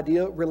every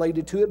idea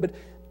related to it. But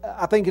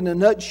I think in a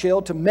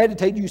nutshell, to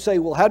meditate, you say,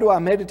 well, how do I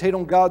meditate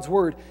on God's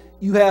Word?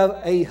 You have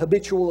a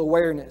habitual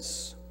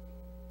awareness.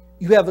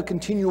 You have a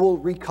continual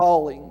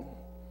recalling.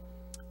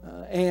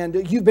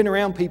 And you've been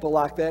around people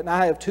like that, and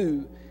I have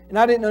too. And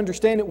I didn't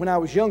understand it when I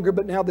was younger,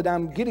 but now that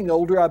I'm getting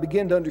older, I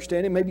begin to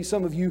understand it. Maybe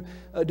some of you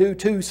do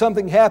too.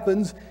 Something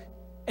happens,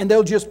 and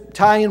they'll just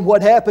tie in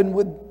what happened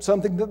with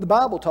something that the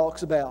Bible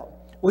talks about.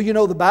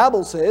 Well, the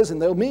Bible says,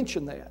 and they'll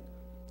mention that.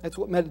 That's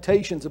what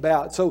meditation's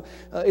about. So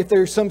if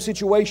there's some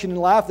situation in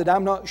life that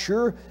I'm not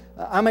sure,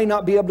 I may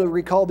not be able to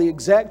recall the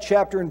exact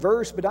chapter and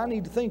verse, but I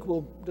need to think,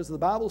 well, does the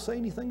Bible say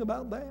anything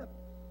about that?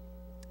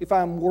 If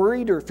I'm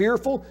worried or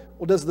fearful,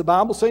 well, does the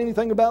Bible say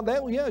anything about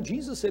that? Well, yeah,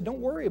 Jesus said, don't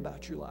worry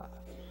about your life.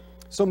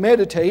 So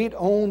meditate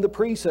on the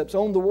precepts,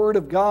 on the Word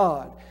of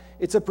God.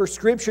 It's a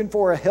prescription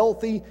for a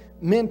healthy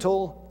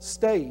mental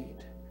state.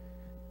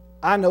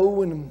 I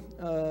know, and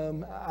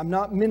I'm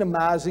not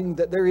minimizing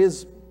that there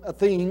is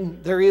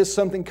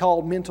something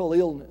called mental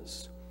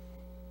illness.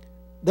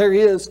 There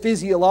is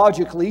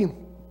physiologically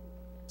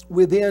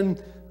within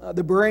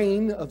the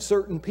brain of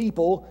certain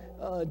people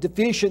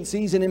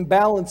deficiencies and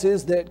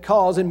imbalances that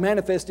cause and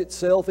manifest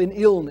itself in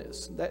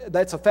illness.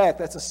 That's a fact.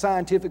 That's a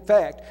scientific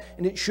fact.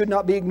 And it should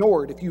not be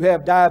ignored. If you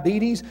have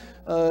diabetes,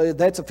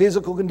 that's a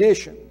physical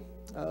condition.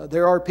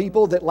 There are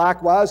people that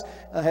likewise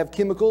have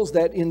chemicals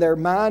that in their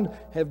mind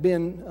have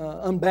been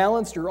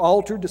unbalanced or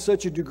altered to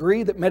such a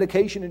degree that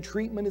medication and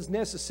treatment is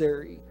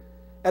necessary.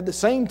 At the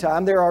same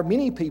time, there are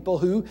many people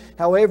who,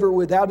 however,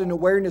 without an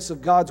awareness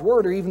of God's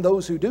Word, or even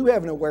those who do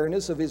have an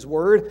awareness of His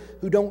Word,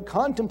 who don't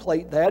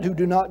contemplate that, who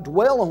do not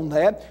dwell on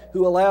that,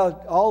 who allow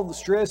all the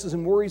stresses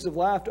and worries of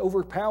life to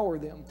overpower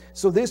them.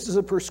 So this is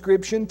a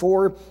prescription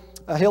for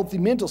a healthy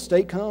mental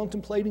state,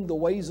 contemplating the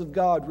ways of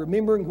God,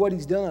 remembering what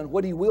He's done,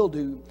 what He will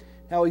do,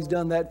 how He's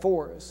done that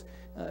for us.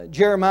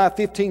 Jeremiah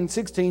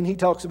 15:16, he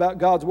talks about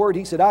God's Word.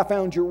 He said, I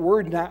found your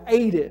Word and I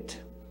ate it.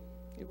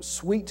 It was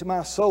sweet to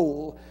my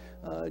soul.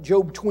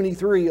 Job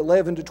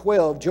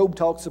 23:11-12, Job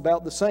talks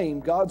about the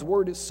same. God's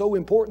Word is so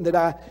important that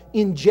I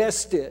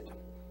ingest it,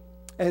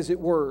 as it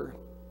were,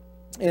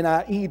 and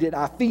I eat it,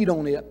 I feed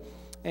on it.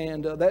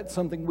 And that's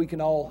something we can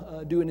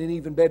all do in an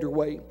even better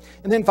way.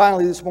 And then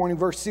finally this morning,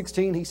 verse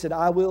 16, he said,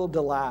 I will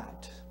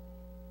delight.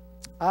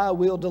 I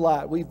will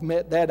delight. We've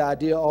met that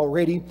idea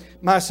already.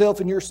 Myself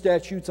and your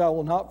statutes, I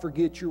will not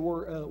forget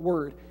your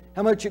word.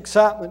 How much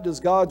excitement does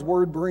God's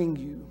Word bring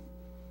you?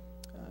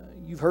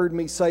 You've heard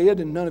me say it,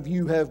 and none of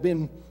you have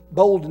been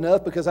bold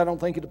enough, because I don't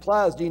think it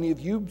applies to any of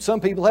you. Some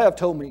people have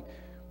told me,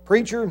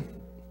 preacher,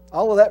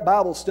 all of that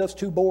Bible stuff's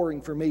too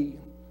boring for me.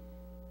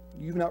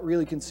 You've not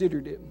really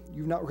considered it.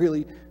 You've not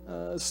really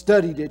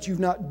studied it. You've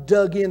not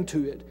dug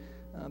into it.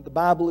 The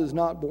Bible is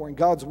not boring.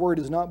 God's Word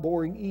is not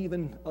boring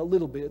even a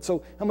little bit.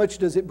 So how much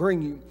does it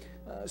bring you?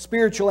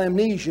 Spiritual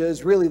amnesia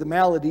is really the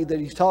malady that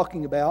he's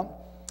talking about.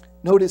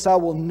 Notice, I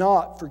will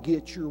not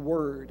forget your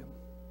word.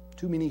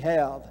 Too many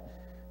have.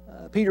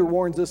 Peter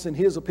warns us in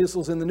his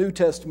epistles in the New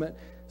Testament,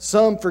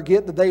 some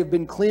forget that they have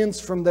been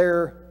cleansed from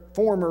their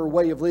former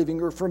way of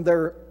living or from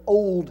their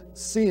old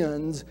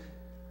sins.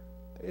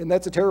 And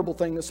that's a terrible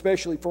thing,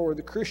 especially for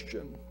the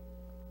Christian.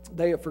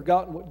 They have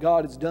forgotten what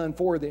God has done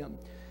for them.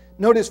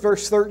 Notice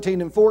verse 13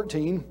 and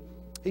 14.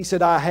 He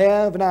said, I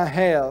have and I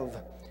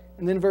have.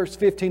 And then verse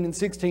 15 and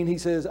 16, he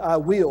says, I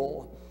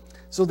will.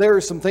 So there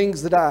are some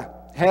things that I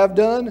have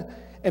done.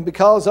 And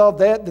because of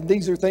that, then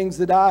these are things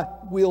that I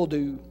will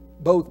do.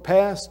 Both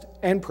past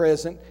and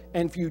present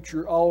and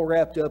future, all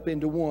wrapped up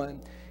into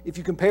one. If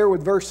you compare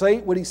with verse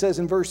 8, what he says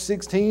in verse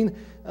 16,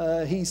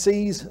 he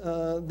sees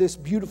this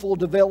beautiful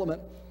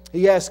development.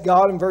 He asks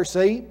God in verse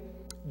 8,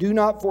 do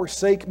not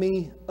forsake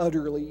me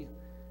utterly.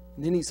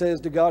 And then he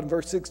says to God in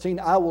verse 16,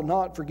 I will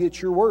not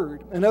forget your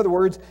word. In other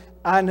words,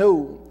 I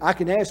know I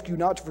can ask you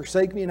not to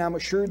forsake me, and I'm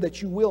assured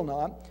that you will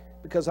not,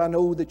 because I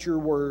know that your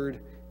word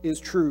is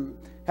true.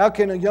 How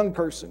can a young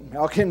person,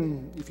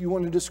 if you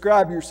want to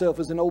describe yourself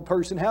as an old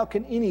person, how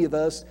can any of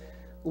us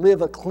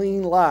live a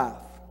clean life?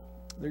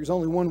 There's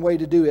only one way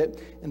to do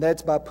it, and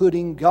that's by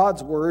putting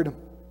God's Word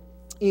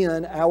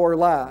in our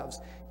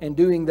lives and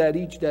doing that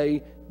each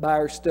day by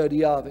our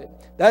study of it.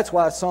 That's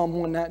why Psalm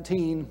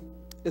 119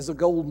 is a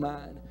gold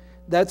mine.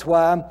 That's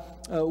why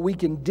we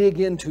can dig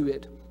into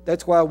it.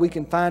 That's why we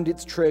can find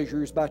its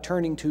treasures by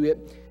turning to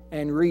it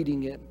and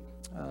reading it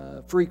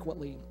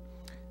frequently.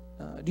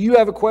 Do you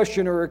have a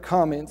question or a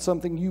comment,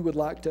 something you would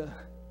like to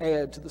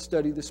add to the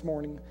study this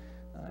morning?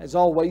 As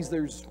always,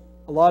 there's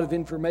a lot of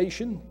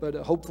information, but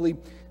hopefully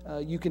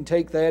you can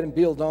take that and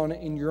build on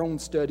it in your own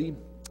study,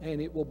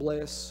 and it will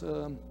bless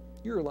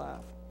your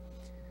life.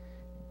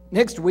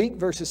 Next week,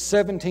 verses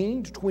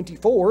 17 to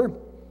 24,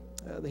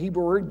 the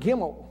Hebrew word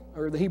gimel,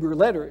 or the Hebrew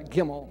letter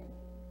gimel.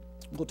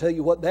 We'll tell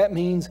you what that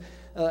means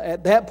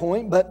at that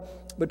point, but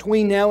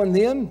between now and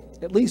then,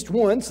 at least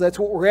once, that's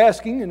what we're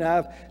asking. And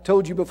I've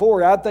told you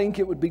before, I think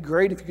it would be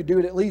great if you could do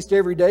it at least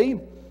every day.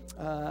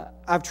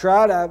 I've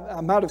tried, I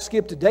might have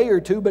skipped a day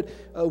or two, but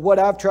what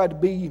I've tried to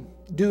be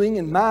doing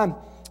in my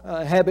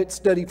habit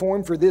study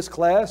form for this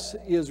class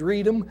is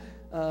read them,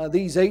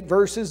 these 8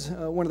 verses,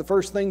 one of the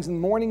first things in the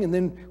morning, and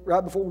then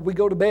right before we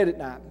go to bed at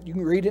night. You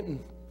can read it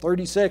in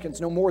 30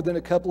 seconds, no more than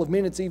a couple of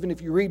minutes, even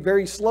if you read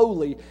very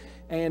slowly.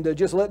 And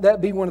just let that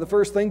be one of the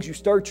first things you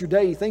start your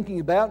day thinking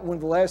about, and one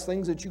of the last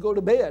things that you go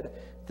to bed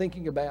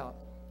thinking about.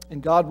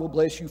 And God will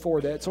bless you for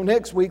that. So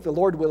next week, the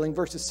Lord willing,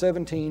 verses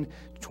 17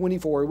 to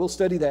 24, we'll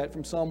study that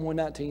from Psalm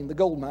 119, the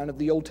gold mine of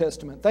the Old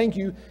Testament. Thank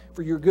you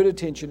for your good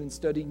attention in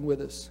studying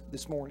with us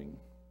this morning.